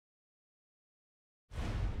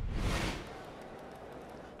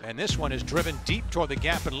And this one is driven deep toward the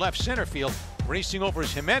gap in left center field. Racing over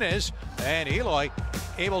is Jimenez, and Eloy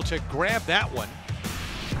able to grab that one.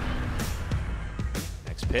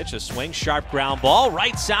 Next pitch, a swing, sharp ground ball,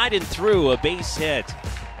 right side and through, a base hit.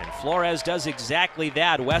 And Flores does exactly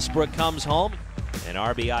that. Westbrook comes home. An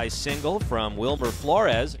RBI single from Wilmer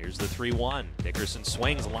Flores. Here's the 3-1. Dickerson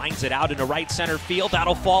swings, lines it out into right center field.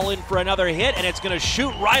 That'll fall in for another hit, and it's going to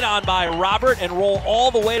shoot right on by Robert and roll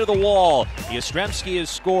all the way to the wall. Yastrzemski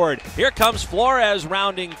has scored. Here comes Flores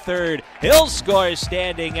rounding third. He'll score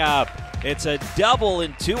standing up. It's a double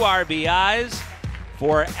and 2 RBIs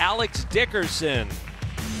for Alex Dickerson.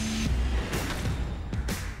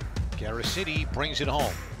 Garacity brings it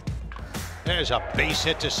home. There's a base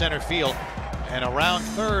hit to center field. And around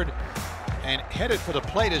third and headed for the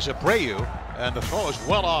plate is Abreu, and the throw is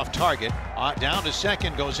well off target. Down to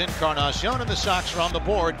second goes Encarnacion, and the Sox are on the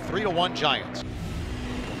board, 3-1 Giants.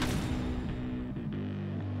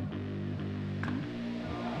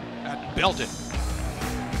 At Belton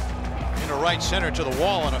into right center to the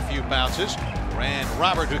wall on a few bounces. And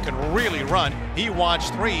Robert, who can really run, he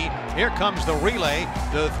watched 3. Here comes the relay,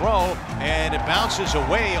 the throw, and it bounces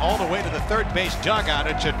away all the way to the third base dugout.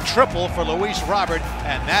 It's a triple for Luis Robert,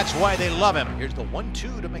 and that's why they love him. Here's the 1-2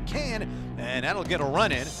 to McCann, and that'll get a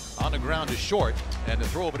run in. On the ground to short, and the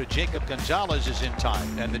throw over to Jacob Gonzalez is in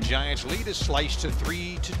time. And the Giants' lead is sliced to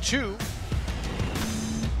 3-2.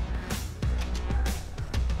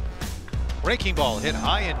 Breaking ball hit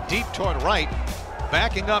high and deep toward right.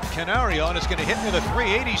 Backing up Canario, and it's going to hit near the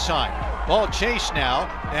 380 sign. Ball chase now,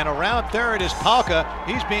 and around third is Palka.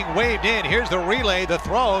 He's being waved in. Here's the relay, the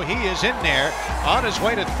throw. He is in there. On his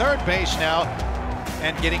way to third base now,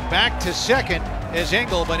 and getting back to second is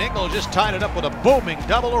Engel, but Engel just tied it up with a booming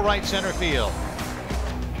double to right center field.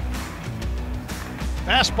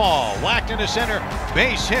 Fastball whacked into center,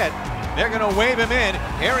 base hit. They're going to wave him in.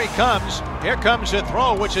 Here he comes. Here comes the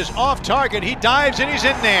throw, which is off target. He dives and he's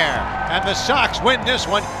in there. And the Sox win this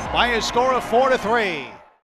one by a score of 4-3.